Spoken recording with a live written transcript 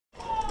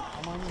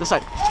This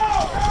side.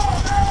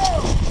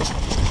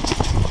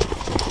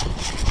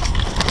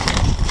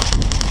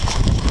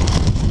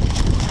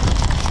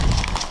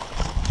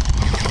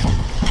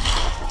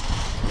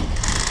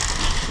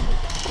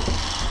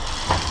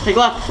 Take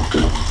left.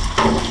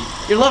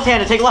 You're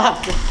left-handed, take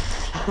left.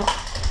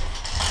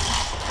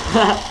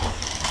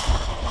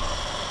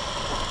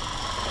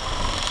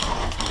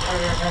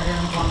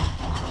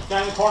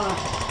 Down in the corner.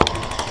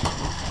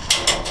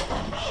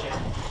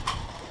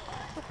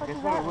 Guess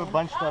what? We're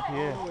bunched up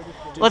here.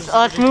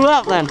 Let's move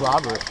up then.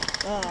 Robert.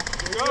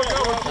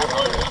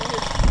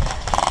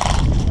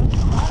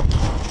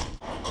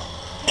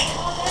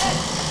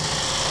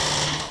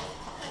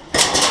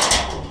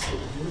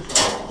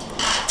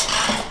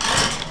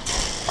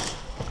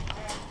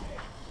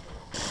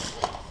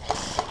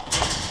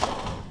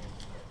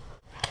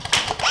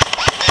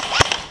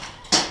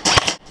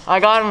 I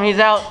got him, he's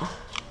out.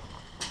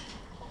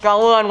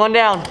 Got one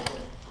down.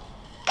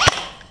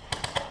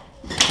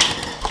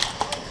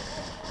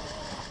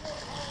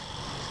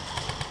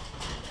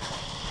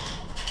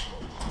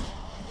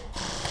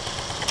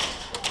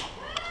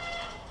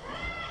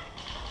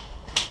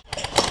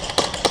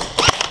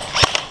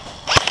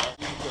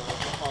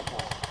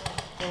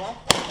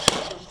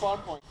 Spawn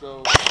point, so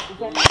is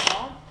that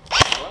spawn?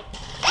 What?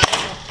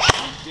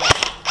 Yeah.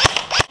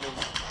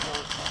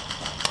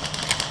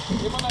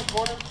 Him on that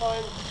corner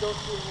sign, don't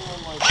see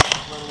anyone like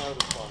running out of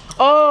spawn.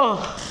 Oh!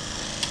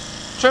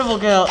 Triple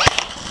kill.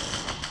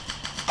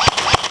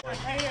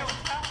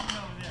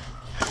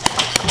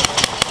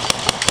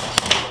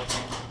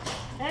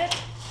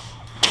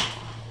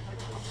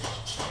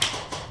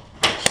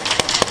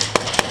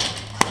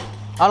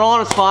 I don't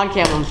want to spawn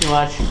camp them too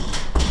much.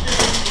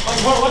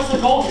 What's the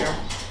goal here?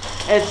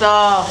 It's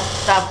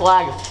that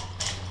flag.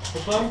 The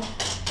flag?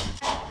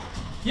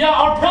 Yeah,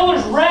 our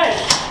pillar's red.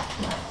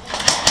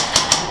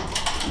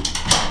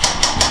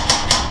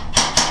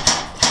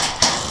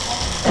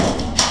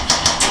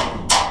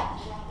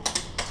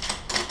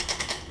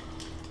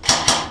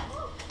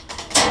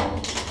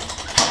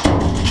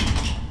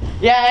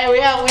 Yeah, hey, we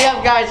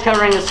have guys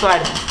covering this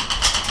side,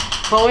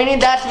 but we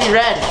need that to be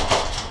red.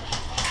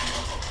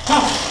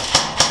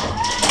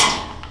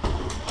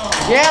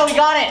 Yeah, we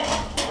got it.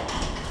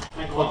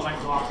 My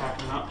clock's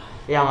acting up.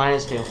 Yeah, mine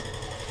is too.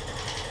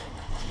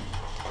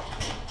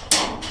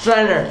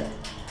 Surrender.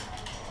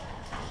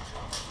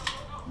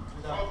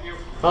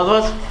 Both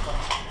of us?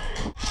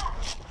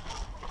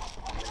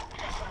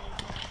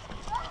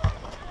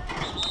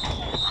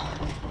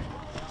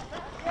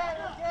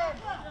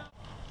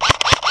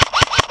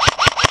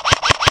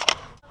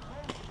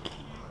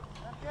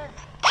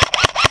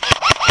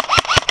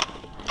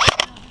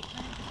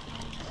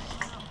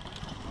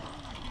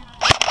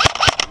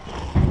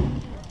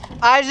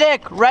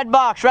 Isaac, red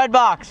box, red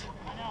box.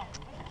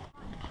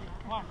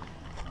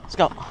 Let's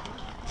go.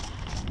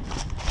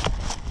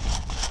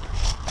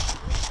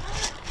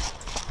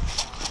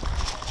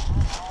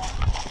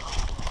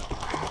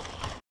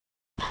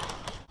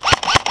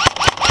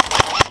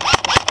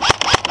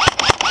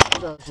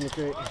 That's in the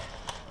crate.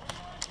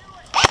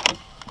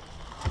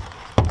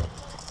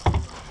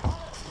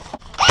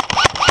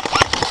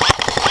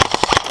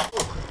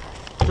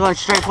 Going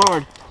straight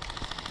forward.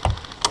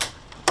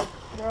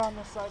 They're on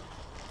this side.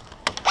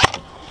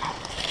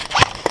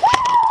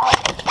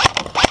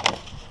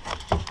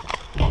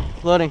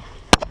 Loading.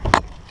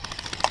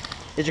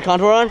 Is your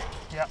contour on?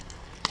 Yeah.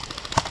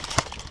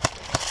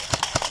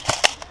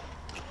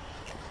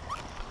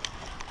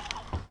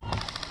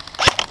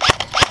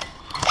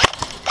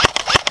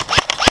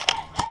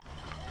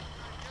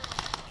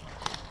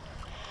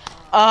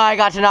 I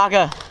got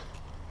Tanaka.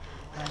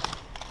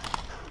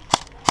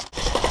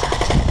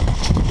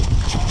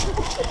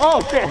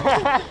 Oh shit!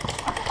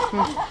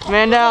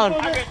 Man down.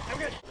 I'm good.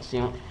 See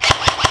him.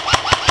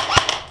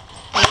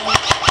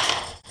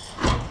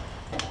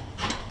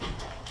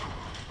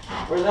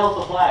 Where's the hell's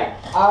the flag?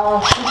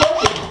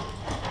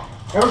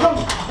 Here we go.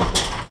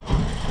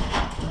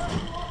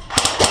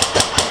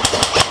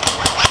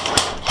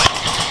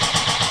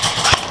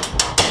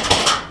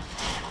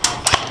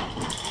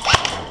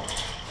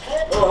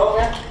 Oh,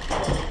 okay.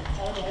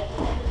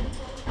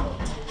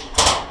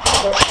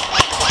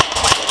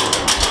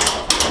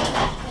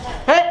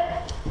 Hey!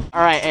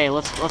 All right, hey,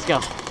 let's go.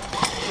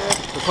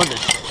 Record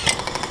this.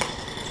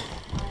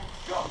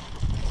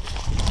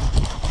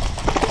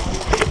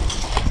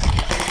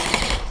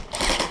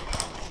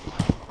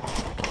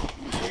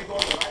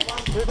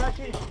 There's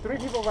actually 3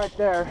 people right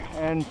there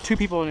and 2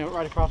 people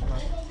right across from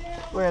us.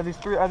 Wait,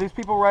 are these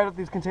people right at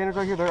these containers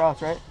right here? They're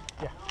us, right?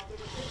 Yeah.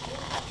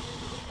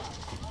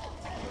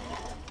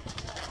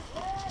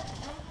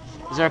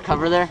 Is there a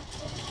cover there?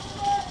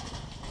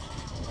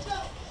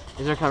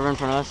 Is there a cover in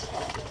front of us?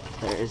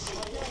 There is.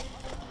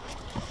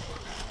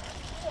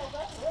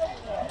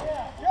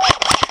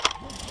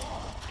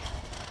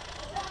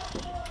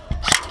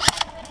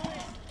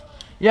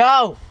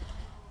 Yo!